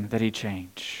demanding that He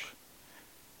change?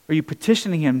 Are you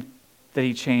petitioning Him that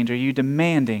He change? Or are you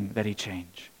demanding that He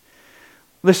change?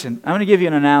 Listen, I'm going to give you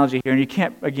an analogy here, and you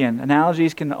can't, again,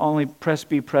 analogies can only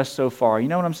be pressed so far. You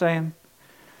know what I'm saying?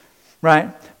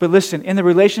 Right? But listen, in the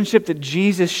relationship that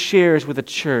Jesus shares with the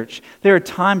church, there are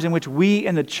times in which we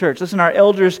in the church, listen, our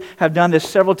elders have done this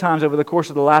several times over the course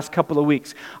of the last couple of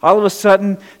weeks. All of a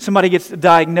sudden, somebody gets a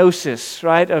diagnosis,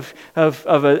 right, of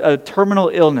a terminal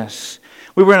illness.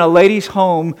 We were in a lady's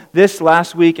home this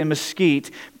last week in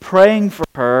Mesquite praying for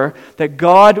her that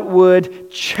God would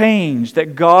change,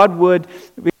 that God would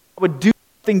do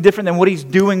something different than what He's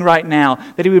doing right now,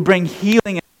 that He would bring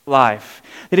healing in her life,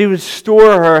 that He would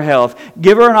restore her health,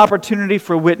 give her an opportunity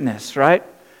for witness, right?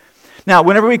 Now,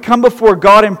 whenever we come before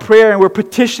God in prayer and we're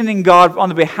petitioning God on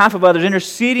the behalf of others,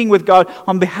 interceding with God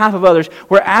on behalf of others,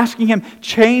 we're asking Him,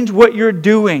 change what you're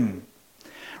doing.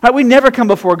 Right? We never come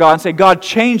before God and say, God,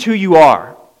 change who you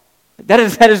are. That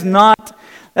is not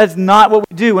what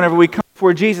we do whenever we come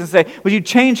before Jesus and say, would you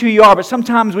change who you are? But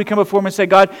sometimes we come before Him and say,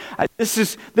 God, this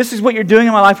is what you're doing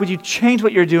in my life. Would you change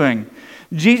what you're doing?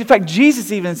 In fact,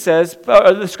 Jesus even says,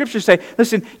 the Scriptures say,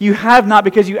 listen, you have not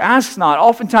because you ask not.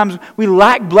 Oftentimes we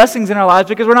lack blessings in our lives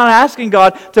because we're not asking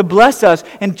God to bless us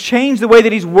and change the way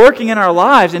that He's working in our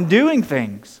lives and doing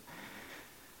things.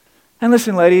 And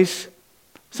listen, ladies,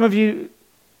 some of you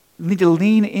need to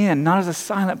lean in, not as a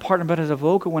silent partner, but as a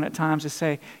vocal one at times to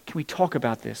say, can we talk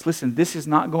about this? Listen, this is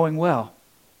not going well.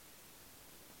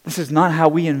 This is not how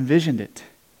we envisioned it.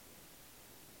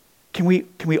 Can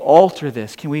we alter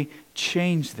this? Can we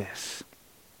change this?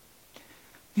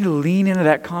 You need to lean into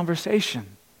that conversation.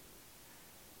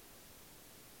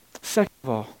 Second of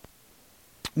all,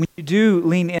 when you do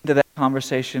lean into that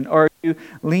conversation, are you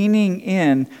leaning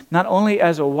in not only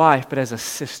as a wife, but as a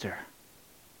sister?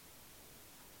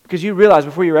 Because you realize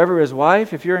before you were ever His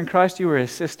wife, if you're in Christ, you were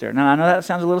His sister. Now, I know that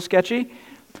sounds a little sketchy.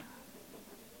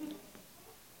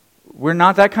 We're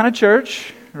not that kind of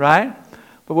church, right?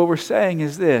 But what we're saying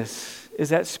is this, is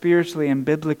that spiritually and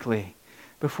biblically,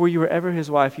 before you were ever His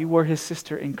wife, you were His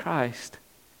sister in Christ.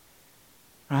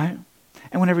 Right?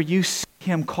 And whenever you see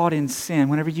Him caught in sin,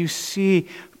 whenever you see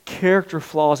character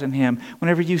flaws in Him,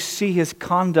 whenever you see His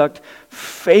conduct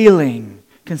failing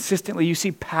consistently, you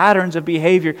see patterns of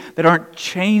behavior that aren't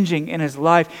changing in His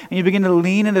life, and you begin to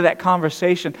lean into that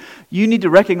conversation, you need to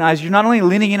recognize you're not only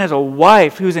leaning in as a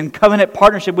wife who's in covenant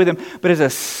partnership with Him, but as a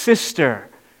sister.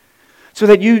 So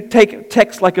that you take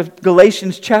text like of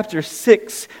Galatians chapter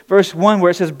 6, verse 1, where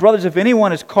it says, brothers, if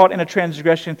anyone is caught in a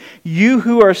transgression, you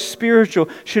who are spiritual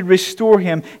should restore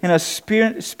him in a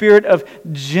spirit of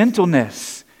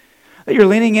gentleness. That you're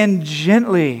leaning in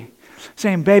gently,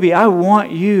 saying, baby, I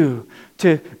want you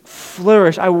to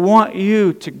flourish. I want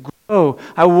you to grow.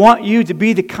 I want you to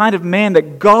be the kind of man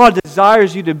that God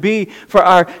desires you to be for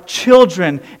our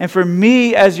children and for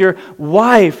me as your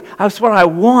wife. That's what I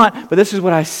want, but this is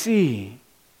what I see.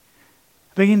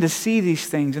 I begin to see these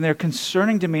things, and they're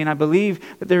concerning to me, and I believe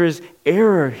that there is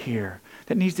error here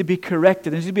that needs to be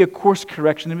corrected. There needs to be a course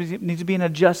correction. There needs to be an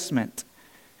adjustment.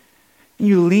 And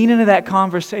you lean into that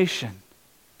conversation.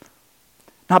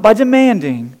 Not by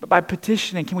demanding, but by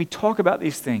petitioning. Can we talk about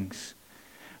these things?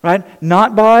 Right?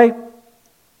 Not by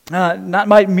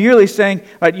merely saying,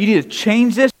 right, you need to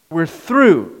change this. We're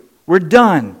through. We're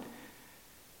done.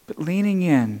 But leaning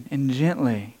in and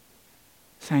gently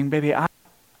saying, baby, I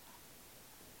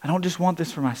don't just want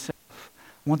this for myself.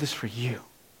 I want this for you.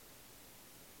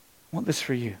 I want this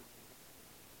for you.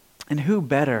 And who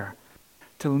better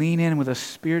to lean in with a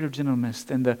spirit of gentleness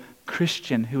than the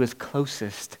Christian who is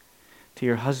closest to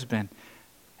your husband?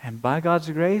 And by God's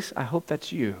grace, I hope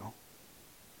that's you.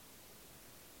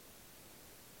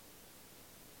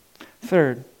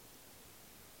 Third,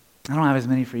 I don't have as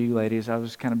many for you ladies. I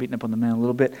was kind of beating up on the men a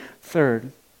little bit.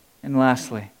 Third, and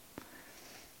lastly,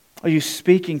 are you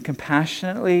speaking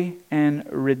compassionately and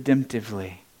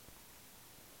redemptively?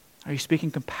 Are you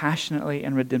speaking compassionately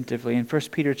and redemptively? In 1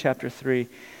 Peter chapter 3,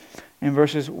 in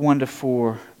verses 1 to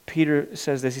 4, Peter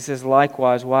says this. He says,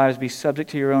 likewise, wives, be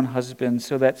subject to your own husbands,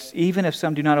 so that even if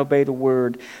some do not obey the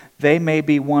word, they may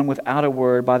be won without a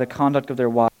word by the conduct of their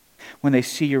wives, when they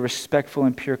see your respectful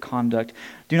and pure conduct.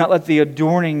 Do not let the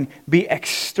adorning be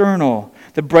external,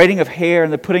 the braiding of hair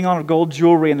and the putting on of gold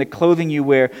jewelry and the clothing you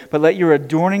wear, but let your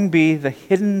adorning be the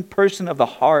hidden person of the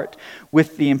heart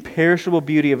with the imperishable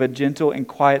beauty of a gentle and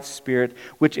quiet spirit,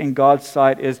 which in God's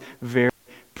sight is very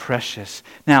precious.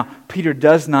 Now, Peter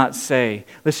does not say,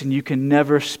 listen, you can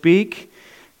never speak.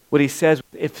 What he says,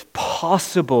 if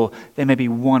possible, they may be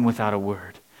won without a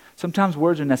word. Sometimes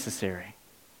words are necessary.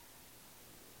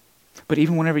 But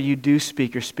even whenever you do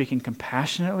speak, you're speaking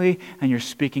compassionately and you're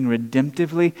speaking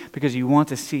redemptively because you want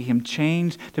to see him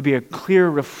change to be a clear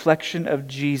reflection of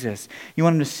Jesus. You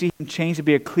want him to see him change to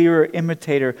be a clearer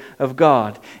imitator of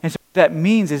God. And so what that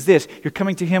means is this: you're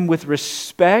coming to him with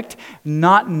respect,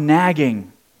 not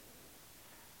nagging.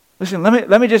 Listen,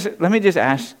 let me just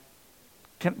ask.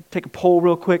 Can I take a poll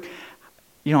real quick?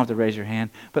 You don't have to raise your hand.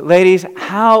 But ladies,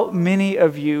 how many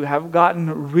of you have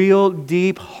gotten real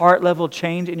deep heart level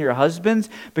change in your husbands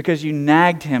because you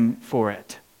nagged him for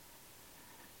it?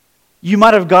 You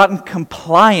might have gotten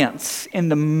compliance in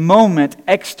the moment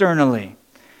externally,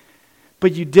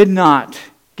 but you did not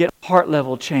get heart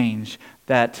level change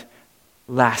that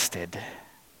lasted.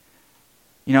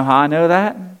 You know how I know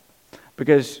that?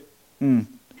 Because you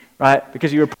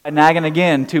were probably nagging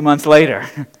again 2 months later.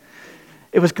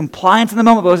 It was compliance in the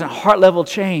moment, but it wasn't heart-level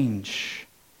change.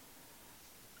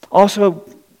 Also,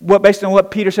 based on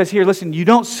what Peter says here, listen, you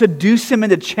don't seduce him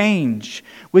into change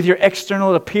with your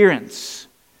external appearance,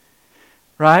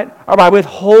 right? Or by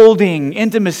withholding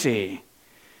intimacy,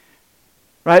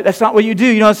 right? That's not what you do.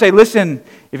 You don't say, listen,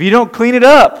 if you don't clean it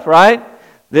up, right,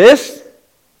 it's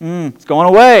going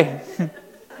away.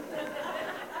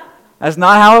 That's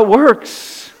not how it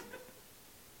works.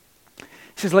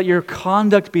 He says, let your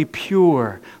conduct be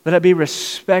pure. Let it be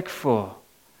respectful.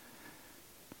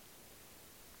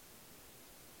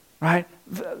 Right?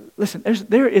 Listen,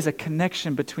 there is a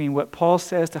connection between what Paul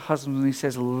says to husbands when he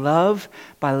says, love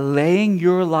by laying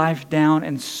your life down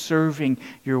and serving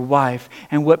your wife.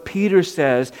 And what Peter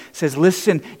says,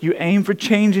 listen, you aim for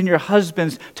change in your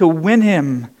husbands to win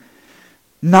him.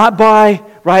 Not by,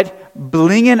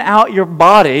 blinging out your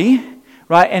body,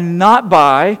 right? And not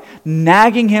by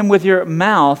nagging him with your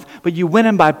mouth, but you win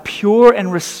him by pure and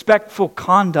respectful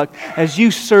conduct as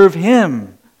you serve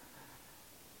him.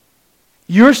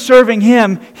 You're serving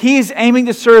him, he's aiming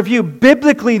to serve you.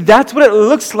 Biblically, that's what it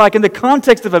looks like in the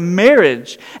context of a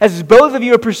marriage, as both of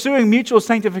you are pursuing mutual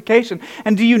sanctification.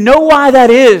 And do you know why that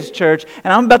is, church?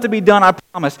 And I'm about to be done, I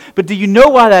promise. But do you know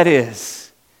why that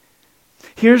is?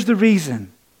 Here's the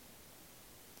reason.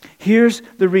 Here's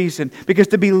the reason. Because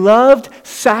to be loved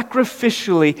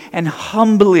sacrificially and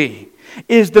humbly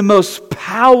is the most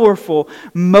powerful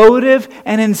motive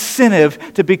and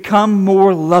incentive to become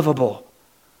more lovable.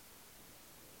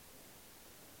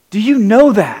 Do you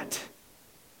know that?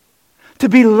 To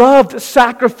be loved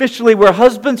sacrificially, where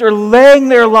husbands are laying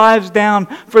their lives down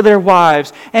for their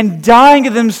wives and dying to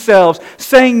themselves,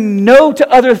 saying no to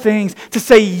other things, to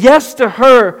say yes to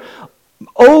her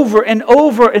over and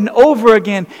over and over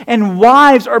again. And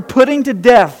wives are putting to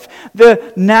death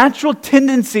the natural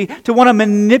tendency to want to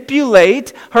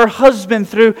manipulate her husband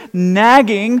through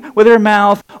nagging with her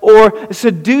mouth or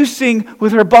seducing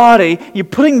with her body. You're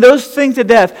putting those things to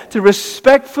death to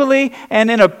respectfully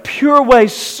and in a pure way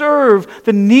serve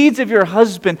the needs of your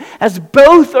husband, as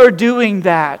both are doing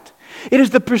that. It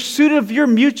is the pursuit of your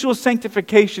mutual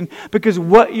sanctification, because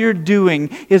what you're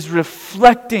doing is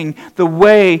reflecting the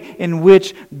way in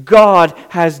which God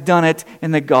has done it in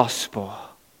the gospel.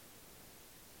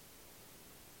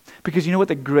 Because you know what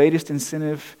the greatest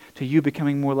incentive to you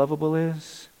becoming more lovable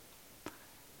is?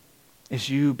 is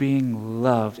you being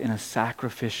loved in a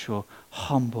sacrificial,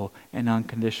 humble, and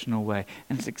unconditional way.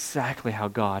 And it's exactly how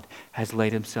God has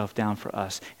laid himself down for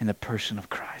us in the person of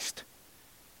Christ.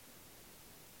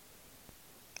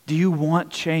 Do you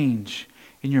want change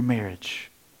in your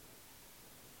marriage?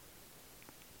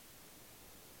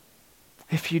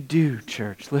 If you do,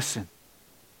 church, listen.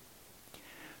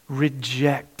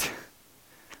 Reject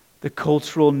the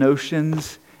cultural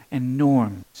notions and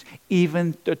norms,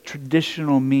 even the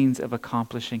traditional means of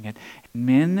accomplishing it.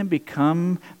 Men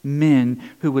become men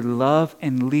who would love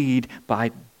and lead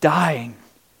by dying.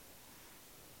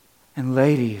 And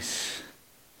ladies,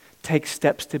 take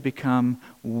steps to become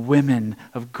women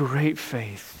of great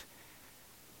faith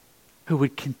who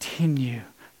would continue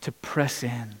to press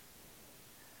in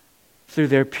through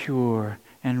their pure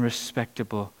and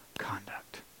respectable conduct.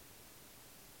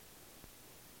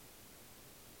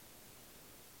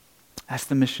 That's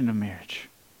the mission of marriage.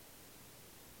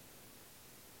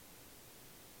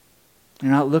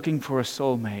 You're not looking for a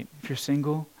soulmate. If you're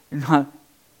single,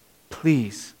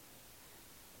 please,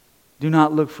 do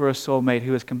not look for a soulmate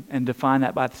who is, and define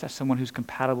that by someone who's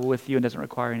compatible with you and doesn't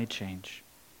require any change.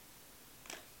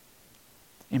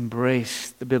 Embrace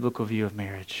the biblical view of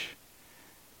marriage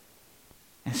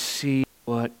and see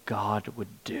what God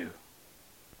would do.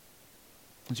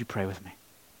 Would you pray with me?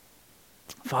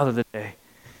 Father, today,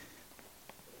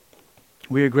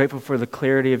 we are grateful for the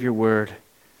clarity of your word,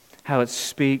 how it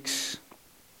speaks,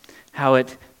 how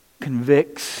it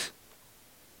convicts,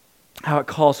 how it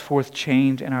calls forth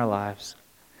change in our lives.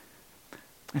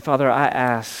 And Father, I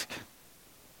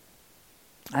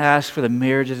ask for the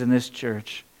marriages in this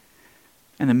church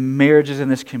and the marriages in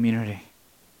this community,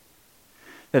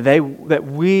 that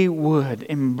we would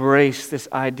embrace this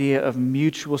idea of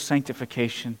mutual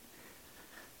sanctification.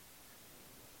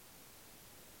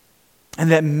 And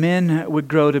that men would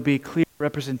grow to be clear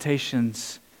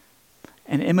representations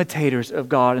and imitators of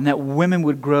God. And that women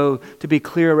would grow to be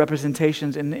clear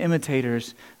representations and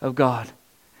imitators of God.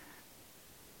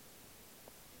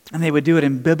 And they would do it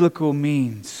in biblical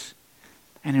means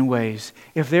and in ways.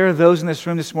 If there are those in this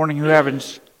room this morning who are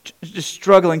just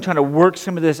struggling, trying to work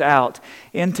some of this out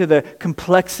into the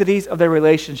complexities of their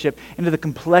relationship, into the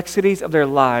complexities of their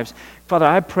lives, Father,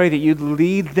 I pray that you'd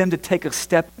lead them to take a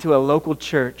step to a local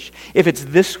church, if it's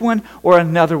this one or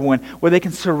another one, where they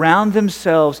can surround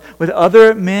themselves with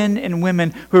other men and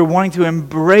women who are wanting to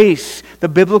embrace the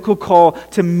biblical call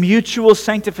to mutual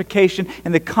sanctification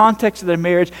in the context of their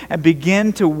marriage and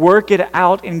begin to work it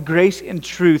out in grace and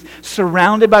truth,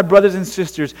 surrounded by brothers and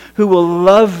sisters who will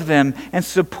love them and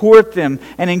support them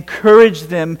and encourage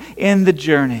them in the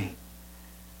journey.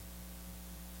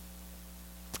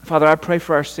 Father, I pray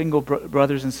for our single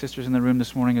brothers and sisters in the room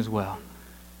this morning as well.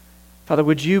 Father,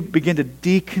 would you begin to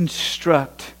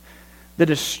deconstruct the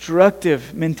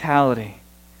destructive mentality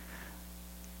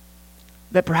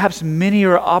that perhaps many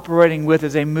are operating with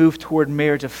as they move toward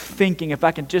marriage, of thinking, if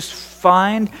I can just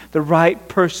find the right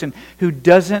person who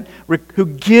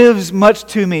gives much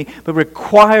to me but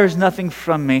requires nothing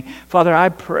from me. Father, I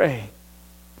pray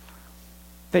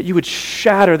that you would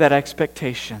shatter that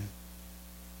expectation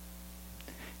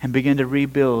and begin to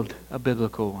rebuild a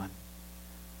biblical one.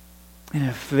 And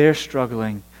if they're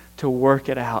struggling to work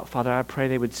it out, Father, I pray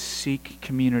they would seek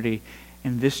community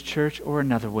in this church or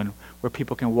another one where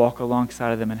people can walk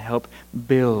alongside of them and help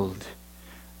build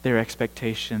their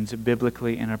expectations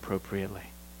biblically and appropriately.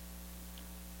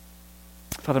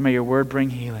 Father, may your word bring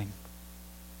healing.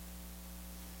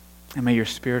 And may your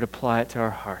Spirit apply it to our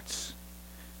hearts.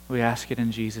 We ask it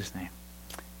in Jesus' name.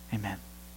 Amen.